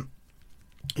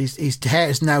 His hair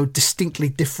is now distinctly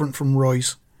different from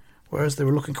Roy's, whereas they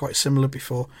were looking quite similar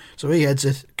before. So he heads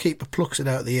it, keeper plucks it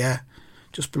out of the air,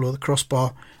 just below the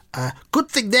crossbar. Good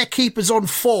thing their keeper's on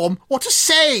form. What a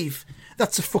save!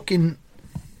 That's a fucking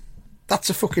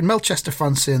Melchester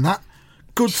fan saying that.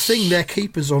 Good thing their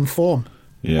keeper's on form.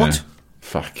 Yeah. What?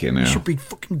 Fucking hell. Should be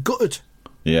fucking gutted.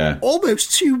 Yeah.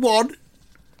 Almost 2-1.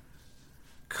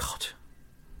 God.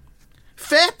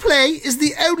 Fair play is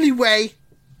the only way.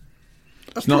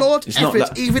 Applaud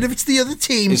effort, even if it's the other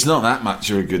team. It's not that much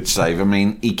of a good save. I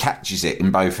mean, he catches it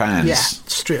in both hands. Yeah,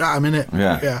 straight at him, innit?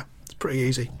 Yeah. It's pretty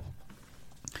easy.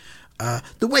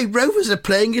 The way Rovers are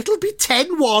playing, it'll be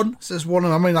 10-1, says one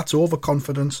of them. I mean, that's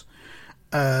overconfidence.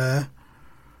 Wrap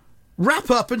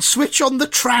up and switch on the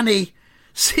tranny.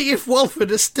 See if Walford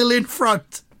are still in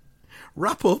front.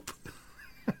 Wrap up?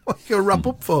 What are you going to wrap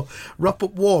up for? Wrap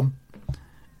up warm?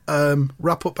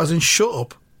 Wrap up as in shut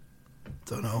up?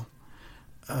 Don't know.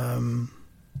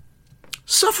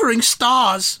 Suffering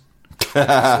stars,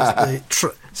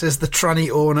 says the tranny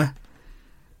owner.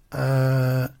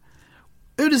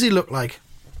 Who does he look like?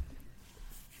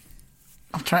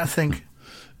 I'm trying to think.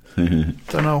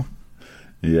 Don't know.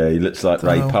 Yeah, he looks like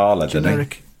Ray Parlour, doesn't he?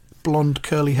 Generic blonde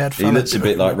curly haired fella. He looks a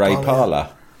bit like Ray Parlour.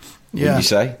 Yeah. Would you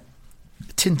say?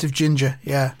 A tint of ginger,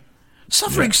 yeah.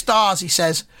 Suffering stars, he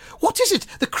says. What is it?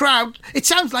 The crowd. It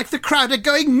sounds like the crowd are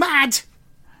going mad.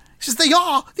 He says they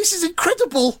are. This is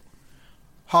incredible.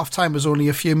 Half time was only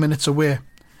a few minutes away.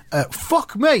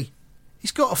 Fuck me.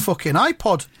 He's got a fucking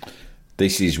iPod.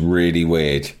 This is really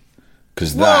weird.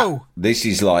 Because this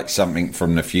is like something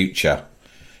from the future.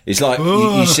 It's like,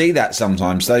 you see that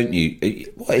sometimes, don't you?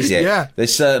 What is it? Yeah.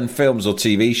 There's certain films or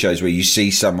TV shows where you see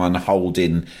someone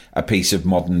holding a piece of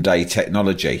modern day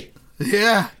technology.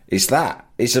 Yeah. It's that.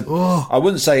 I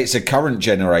wouldn't say it's a current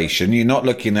generation. You're not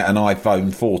looking at an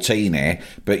iPhone 14 here,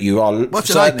 but you are.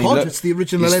 What's an iPod? It's the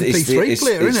original MP3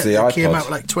 player, isn't it? It came out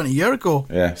like 20 years ago.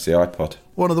 Yeah, it's the iPod.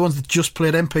 One of the ones that just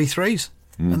played MP3s,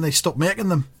 and they stopped making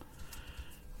them.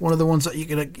 One of the ones that you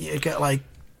get like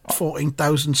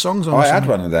 14,000 songs on. I had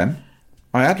one of them.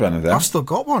 I've still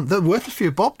got one. They're worth a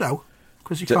few bob now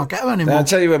because you can't get them anymore. I'll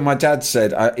tell you when my dad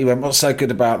said, he went, "What's so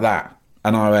good about that?"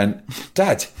 And I went,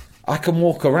 "Dad, I can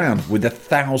walk around with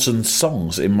 1,000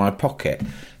 songs in my pocket."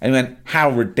 And he went, "How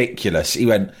ridiculous." He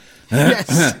went,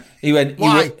 yes. He went,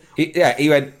 why? He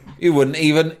went, "You wouldn't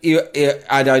even,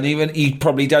 you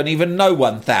probably don't even know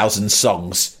 1,000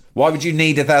 songs. Why would you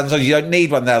need 1,000 songs? You don't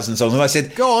need 1,000 songs." And I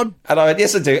said, "Go on." And I went,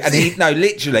 "Yes, I do." And he, no,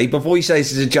 literally, before he says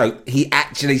this is a joke, he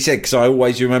actually said, because I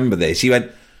always remember this, he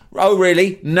went, "Oh,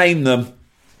 really? Name them."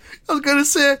 I was going to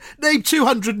say, name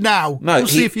 200 now. No, we'll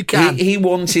see if you can. He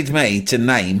wanted me to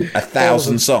name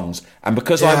 1,000 songs. And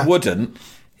because I wouldn't,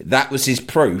 that was his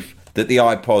proof that the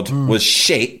iPod was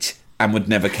shit and would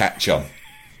never catch on.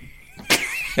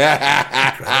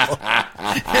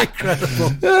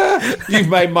 Incredible. You've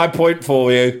made my point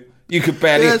for you. You could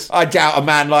barely... Yes. I doubt a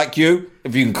man like you,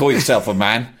 if you can call yourself a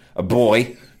man, a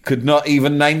boy, could not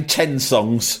even name 10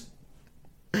 songs.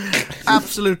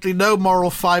 absolutely no moral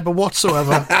fibre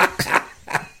whatsoever.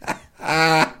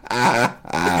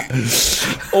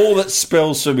 All that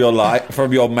spills from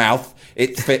your mouth,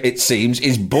 it seems,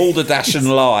 is balderdash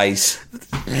and lies.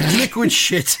 Liquid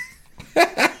shit.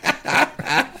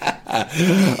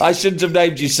 I shouldn't have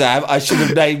named you Sam. I should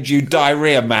have named you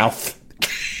Diarrhea Mouth.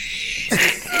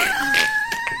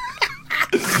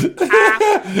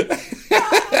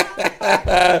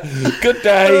 Good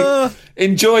day.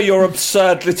 Enjoy your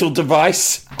absurd little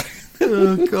device.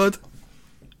 Oh, God.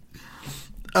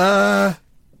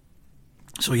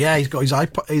 So, yeah, he's got his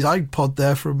iPod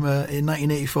there from in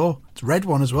 1984. It's a red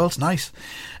one as well. It's nice.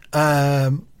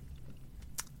 Half-time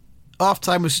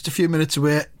was just a few minutes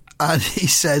away, and he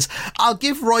says, I'll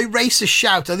give Roy Race a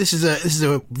shout. Oh, this is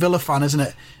a Villa fan, isn't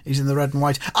it? He's in the red and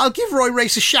white. I'll give Roy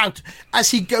Race a shout as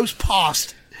he goes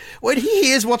past. When he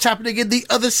hears what's happening in the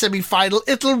other semi-final,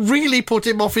 it'll really put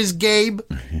him off his game.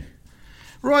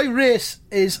 Roy Race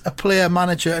is a player,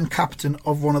 manager and captain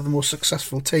of one of the most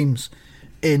successful teams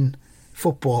in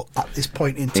football at this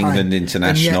point in time. England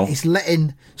international. And yet he's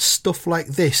letting stuff like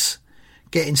this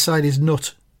get inside his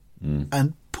nut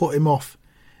and put him off.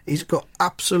 He's got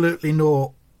absolutely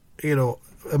no,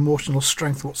 emotional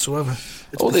strength whatsoever.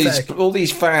 All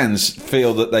these fans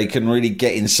feel that they can really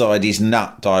get inside his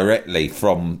nut directly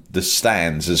from the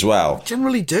stands as well.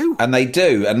 Generally do. And they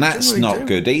do, and that's not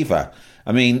good either.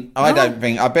 I mean, I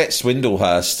bet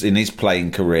Swindlehurst in his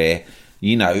playing career,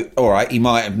 all right, he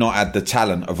might have not had the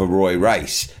talent of a Roy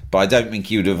Race, but I don't think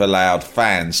he would have allowed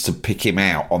fans to pick him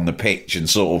out on the pitch and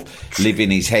sort of live in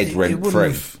his head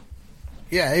rent-free.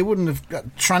 Yeah, he wouldn't have got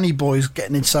tranny boys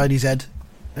getting inside his head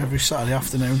every Saturday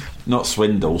afternoon. Not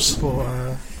Swindles.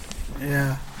 But,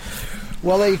 yeah.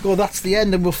 Well, there you go. That's the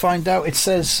end, and we'll find out. It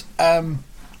says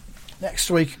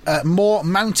next week, more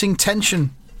mounting tension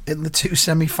in the two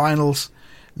semi-finals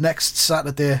next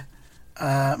Saturday.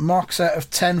 Marks out of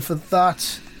 10 for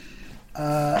that.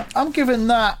 I'm giving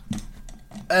that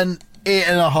an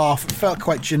 8.5. It felt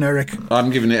quite generic. I'm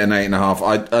giving it an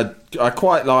 8.5. I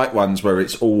quite like ones where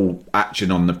it's all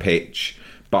action on the pitch,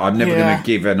 but I'm never going to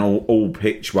give an all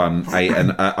pitch one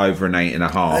over an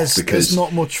 8.5 because there's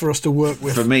not much for us to work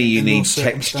with. For me, you need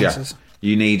texture.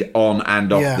 You need on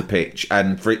and off the pitch,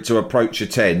 and for it to approach a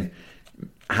 10,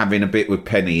 having a bit with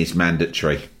Penny is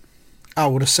mandatory. I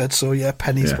would have said so. Yeah,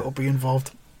 Penny's got to be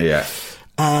involved. Yeah.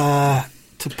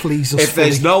 To please us. If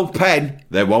there's no pen,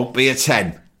 there won't be a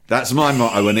 10. That's my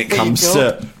motto when it comes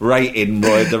to rating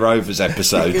Roy the Rovers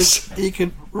episodes. You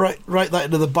can write that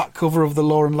into the back cover of the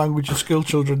Law and Language of School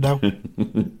Children now.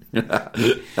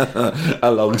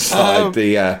 Alongside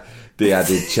the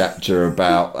added chapter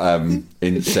about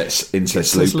incest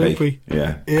loopy.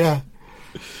 Yeah.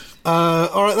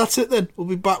 All right, that's it then. We'll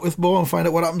be back with more and find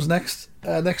out what happens next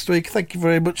week. Thank you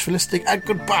very much for listening, and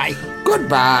goodbye.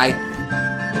 Goodbye.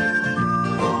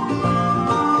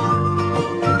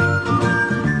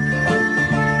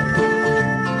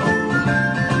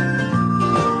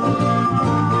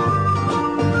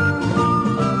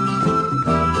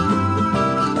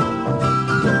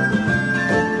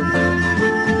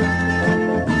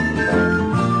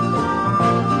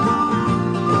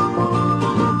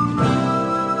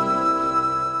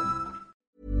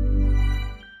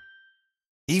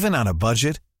 Even on a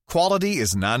budget, quality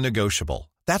is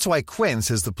non-negotiable. That's why Quince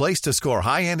is the place to score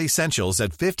high-end essentials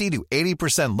at 50 to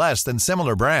 80% less than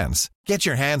similar brands. Get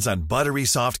your hands on buttery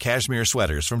soft cashmere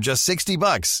sweaters from just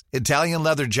 $60, Italian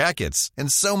leather jackets,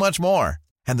 and so much more.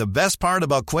 And the best part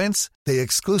about Quince, they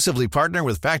exclusively partner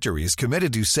with factories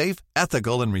committed to safe,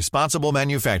 ethical, and responsible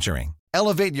manufacturing.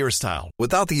 Elevate your style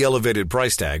without the elevated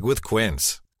price tag with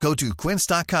Quince. Go to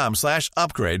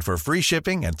quince.com/upgrade for free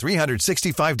shipping and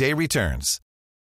 365-day returns.